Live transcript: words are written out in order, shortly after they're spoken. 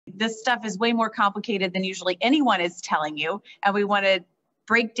this stuff is way more complicated than usually anyone is telling you. And we want to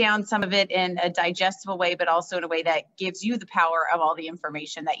break down some of it in a digestible way, but also in a way that gives you the power of all the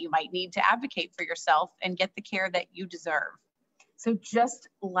information that you might need to advocate for yourself and get the care that you deserve. So just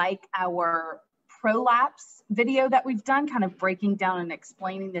like our prolapse video that we've done, kind of breaking down and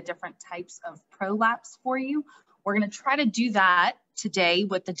explaining the different types of prolapse for you, we're going to try to do that today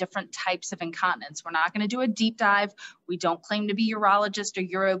with the different types of incontinence. We're not going to do a deep dive. We don't claim to be urologist or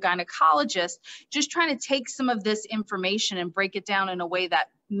urogynecologist, just trying to take some of this information and break it down in a way that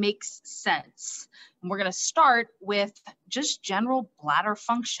makes sense. And we're going to start with just general bladder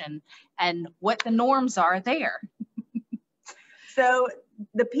function and what the norms are there. So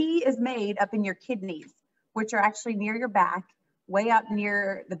the pee is made up in your kidneys, which are actually near your back, way up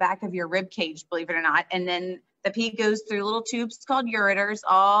near the back of your rib cage, believe it or not. And then the pee goes through little tubes called ureters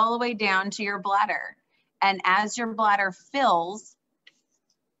all the way down to your bladder. And as your bladder fills,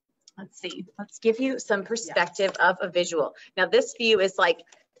 let's see, let's give you some perspective of a visual. Now this view is like,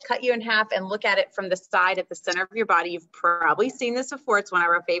 cut you in half and look at it from the side at the center of your body. You've probably seen this before. It's one of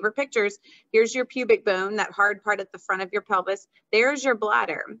our favorite pictures. Here's your pubic bone, that hard part at the front of your pelvis. There's your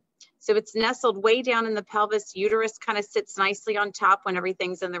bladder. So it's nestled way down in the pelvis. Uterus kind of sits nicely on top when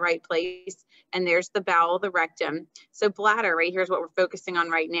everything's in the right place. And there's the bowel, the rectum. So bladder right here is what we're focusing on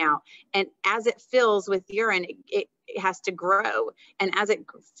right now. And as it fills with urine, it has to grow. And as it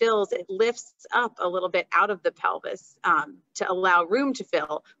fills, it lifts up a little bit out of the pelvis to allow room to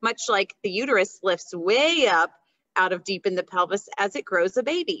fill, much like the uterus lifts way up out of deep in the pelvis as it grows a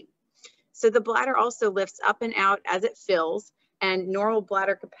baby. So the bladder also lifts up and out as it fills. And normal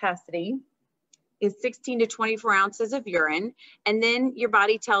bladder capacity is 16 to 24 ounces of urine. And then your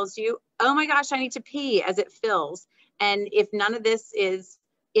body tells you, oh my gosh, I need to pee as it fills. And if none of this is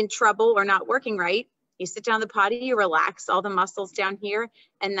in trouble or not working right, you sit down the potty, you relax all the muscles down here.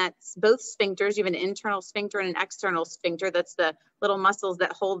 And that's both sphincters. You have an internal sphincter and an external sphincter. That's the little muscles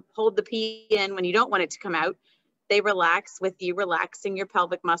that hold the pee in when you don't want it to come out. They relax with you relaxing your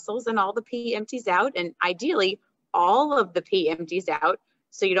pelvic muscles, and all the pee empties out. And ideally, all of the pee empties out,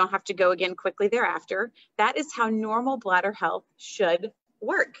 so you don't have to go again quickly thereafter. That is how normal bladder health should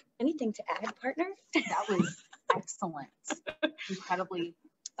work. Anything to add, partner? That was excellent. Incredibly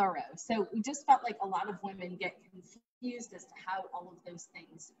thorough. So we just felt like a lot of women get confused as to how all of those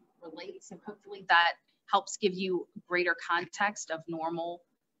things relate. So hopefully that helps give you greater context of normal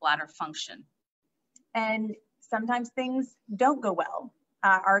bladder function. And sometimes things don't go well.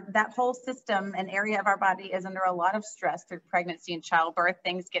 That whole system and area of our body is under a lot of stress through pregnancy and childbirth.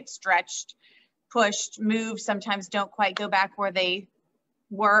 Things get stretched, pushed, moved, sometimes don't quite go back where they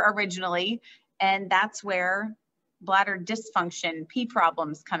were originally. And that's where bladder dysfunction, pee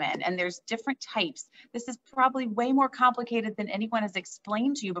problems come in. And there's different types. This is probably way more complicated than anyone has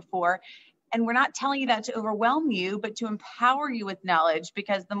explained to you before. And we're not telling you that to overwhelm you, but to empower you with knowledge,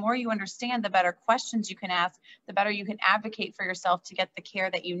 because the more you understand, the better questions you can ask, the better you can advocate for yourself to get the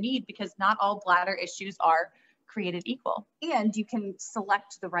care that you need, because not all bladder issues are created equal. And you can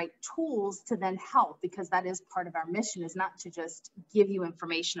select the right tools to then help, because that is part of our mission, is not to just give you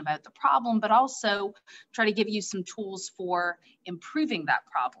information about the problem, but also try to give you some tools for improving that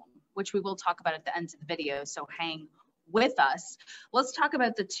problem, which we will talk about at the end of the video. So hang with us. Let's talk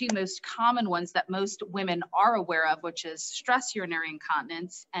about the two most common ones that most women are aware of, which is stress urinary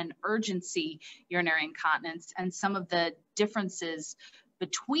incontinence and urgency urinary incontinence, and some of the differences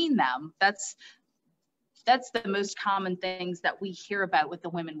between them. That's the most common things that we hear about with the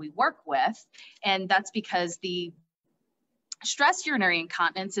women we work with. And that's because the stress urinary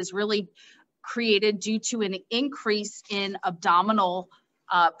incontinence is really created due to an increase in abdominal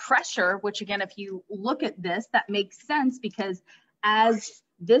pressure, which again, if you look at this, that makes sense, because as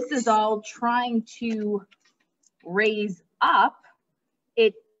this is all trying to raise up,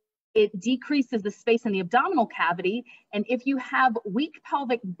 it decreases the space in the abdominal cavity. And if you have weak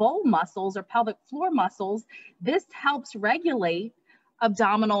pelvic bowl muscles or pelvic floor muscles, this helps regulate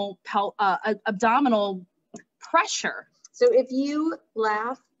abdominal pressure. So if you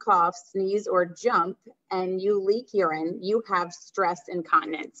laugh, cough, sneeze, or jump and you leak urine, you have stress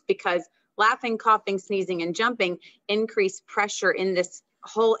incontinence, because laughing, coughing, sneezing, and jumping increase pressure in this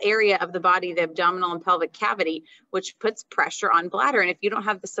whole area of the body, the abdominal and pelvic cavity, which puts pressure on bladder. And if you don't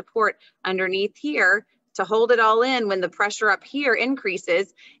have the support underneath here to hold it all in when the pressure up here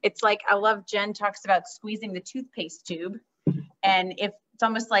increases, it's like, I love Jen talks about squeezing the toothpaste tube. And if It's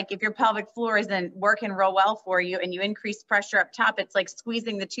almost like if your pelvic floor isn't working real well for you and you increase pressure up top, it's like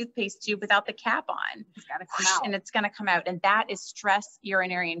squeezing the toothpaste tube without the cap on. It's got to come out. And it's going to come out. And that is stress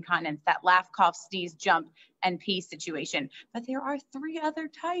urinary incontinence, that laugh, cough, sneeze, jump, and pee situation. But there are 3 other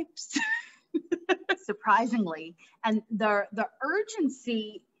types. Surprisingly. And the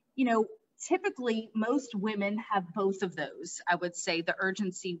urgency, you know, typically most women have both of those. I would say the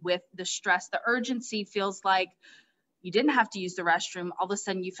urgency with the stress. The urgency feels like you didn't have to use the restroom. All of a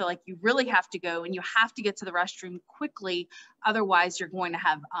sudden you feel like you really have to go and you have to get to the restroom quickly. Otherwise you're going to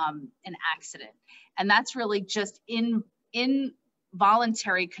have an accident. And that's really just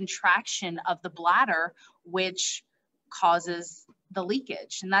involuntary contraction of the bladder, which causes the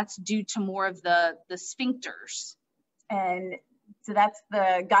leakage. And that's due to more of the sphincters. And so that's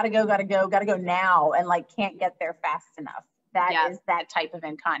the gotta go now, and like can't get there fast enough. That is that type of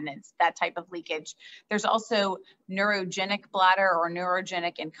incontinence, that type of leakage. There's also neurogenic bladder or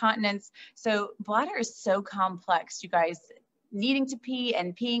neurogenic incontinence. So bladder is so complex, you guys. Needing to pee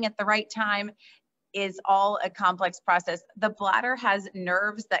and peeing at the right time is all a complex process. The bladder has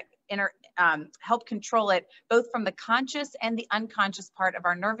nerves that help control it, both from the conscious and the unconscious part of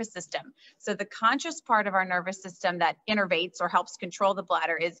our nervous system. So the conscious part of our nervous system that innervates or helps control the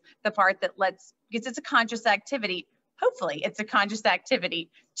bladder is the part that because it's a conscious activity, hopefully it's a conscious activity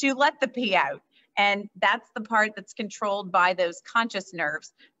to let the pee out. And that's the part that's controlled by those conscious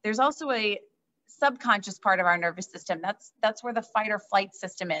nerves. There's also a subconscious part of our nervous system. That's where the fight or flight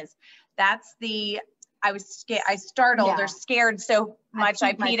system is. That's I was scared, I startled or scared so much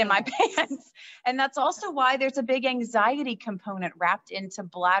I peed in my pants. And that's also why there's a big anxiety component wrapped into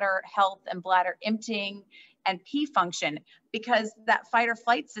bladder health and bladder emptying and pee function, because that fight or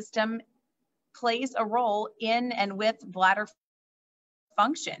flight system plays a role in and with bladder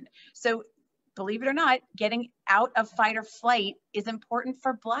function. So believe it or not, getting out of fight or flight is important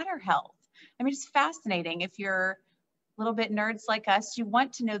for bladder health. I mean, it's fascinating. If you're a little bit nerds like us, you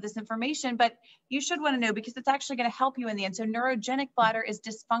want to know this information, but you should want to know because it's actually going to help you in the end. So neurogenic bladder is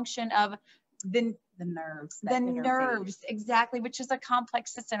dysfunction of the nerves. The nerves, exactly, which is a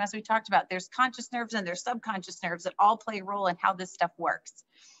complex system, as we talked about. There's conscious nerves and there's subconscious nerves that all play a role in how this stuff works.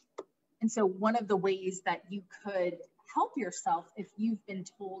 And so one of the ways that you could help yourself if you've been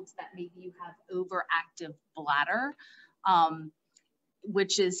told that maybe you have overactive bladder,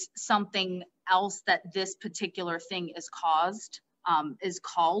 which is something else that this particular thing is called,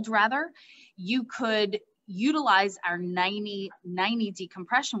 you could utilize our 90-90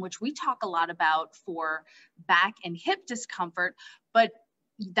 decompression, which we talk a lot about for back and hip discomfort, but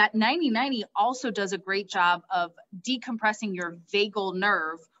that 90-90 also does a great job of decompressing your vagal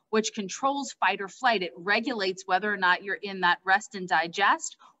nerve, which controls fight or flight. It regulates whether or not you're in that rest and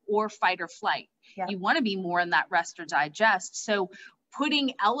digest or fight or flight. Yeah. You want to be more in that rest or digest. So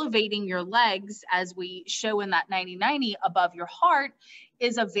elevating your legs, as we show in that 90-90 above your heart,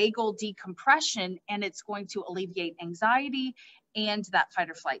 is a vagal decompression, and it's going to alleviate anxiety and that fight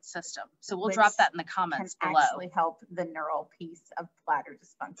or flight system. So we'll drop that in the comments below. Actually help the neural piece of bladder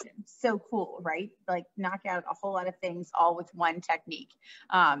dysfunction. So cool, right? Like knock out a whole lot of things all with one technique.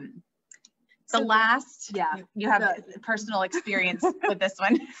 You have personal experience with this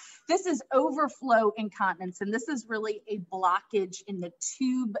one. This is overflow incontinence, and this is really a blockage in the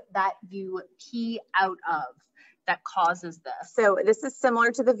tube that you pee out of that causes this. So this is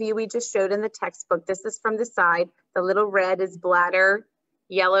similar to the view we just showed in the textbook. This is from the side. The little red is bladder,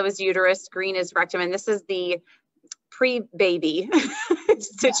 yellow is uterus, green is rectum, and this is the pre-baby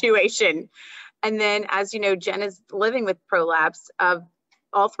situation. And then, as you know, Jenn is living with prolapse of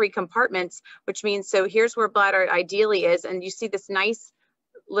all 3 compartments, which means, so here's where bladder ideally is, and you see this nice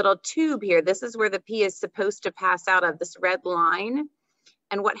little tube here. This is where the pee is supposed to pass out of, this red line.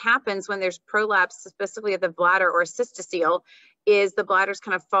 And what happens when there's prolapse, specifically of the bladder or cystocele, is the bladder's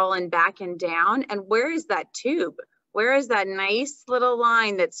kind of fallen back and down. And where is that tube? Where is that nice little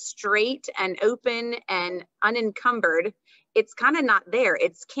line that's straight and open and unencumbered? It's kind of not there.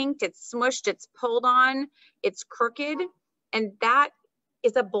 It's kinked, it's smushed, it's pulled on, it's crooked. And that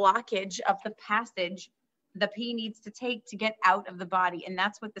is a blockage of the passage the pee needs to take to get out of the body. And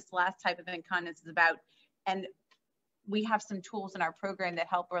that's what this last type of incontinence is about. And we have some tools in our program that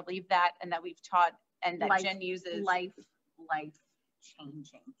help relieve that, and that we've taught, and that Jenn uses. Life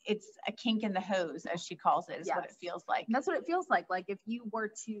changing. It's a kink in the hose, as she calls it, is what it feels like. And that's what it feels like. Like if you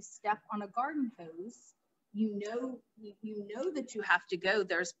were to step on a garden hose, you know that you have to go.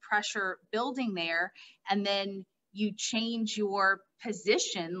 There's pressure building there, and then you change your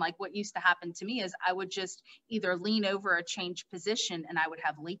position. Like what used to happen to me is I would just either lean over or change position, and I would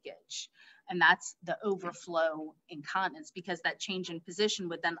have leakage. And that's the overflow incontinence, because that change in position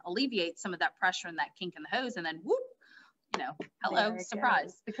would then alleviate some of that pressure and that kink in the hose, and then whoop, you know, hello,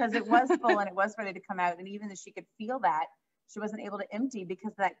 surprise. Because it was full and it was ready to come out. And even though she could feel that, she wasn't able to empty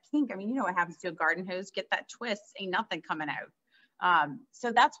because of that kink. I mean, you know what happens to a garden hose, get that twist, ain't nothing coming out.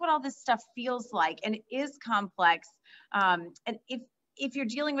 So that's what all this stuff feels like. And it is complex. And if you're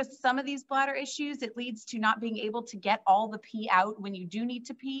dealing with some of these bladder issues, it leads to not being able to get all the pee out when you do need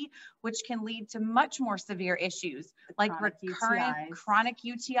to pee, which can lead to much more severe issues like recurrent chronic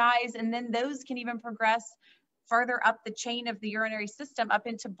UTIs. And then those can even progress further up the chain of the urinary system up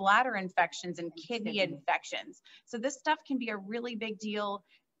into bladder infections and kidney infections. So this stuff can be a really big deal.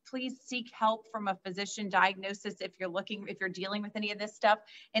 Please seek help from a physician diagnosis if you're dealing with any of this stuff.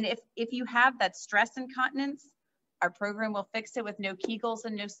 And if you have that stress incontinence, our program will fix it with no kegels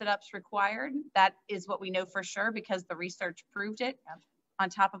and no sit-ups required. That is what we know for sure because the research proved it, on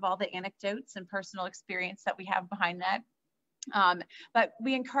top of all the anecdotes and personal experience that we have behind that. But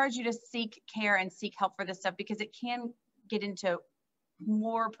we encourage you to seek care and seek help for this stuff because it can get into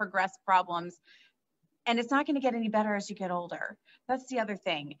more progressed problems, and it's not going to get any better as you get older. That's the other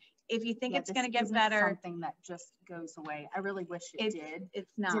thing. If you think it's going to get better, something that just goes away. I really wish it did.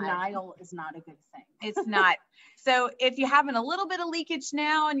 It's not. Denial is not a good thing. It's not. So if you're having a little bit of leakage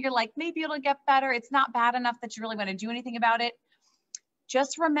now and you're like, maybe it'll get better, it's not bad enough that you really want to do anything about it.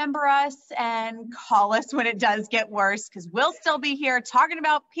 Just remember us and call us when it does get worse, because we'll still be here talking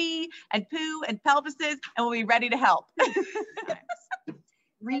about pee and poo and pelvises, and we'll be ready to help.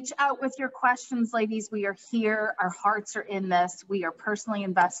 Reach out with your questions, ladies. We are here. Our hearts are in this. We are personally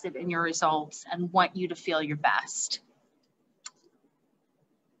invested in your results and want you to feel your best.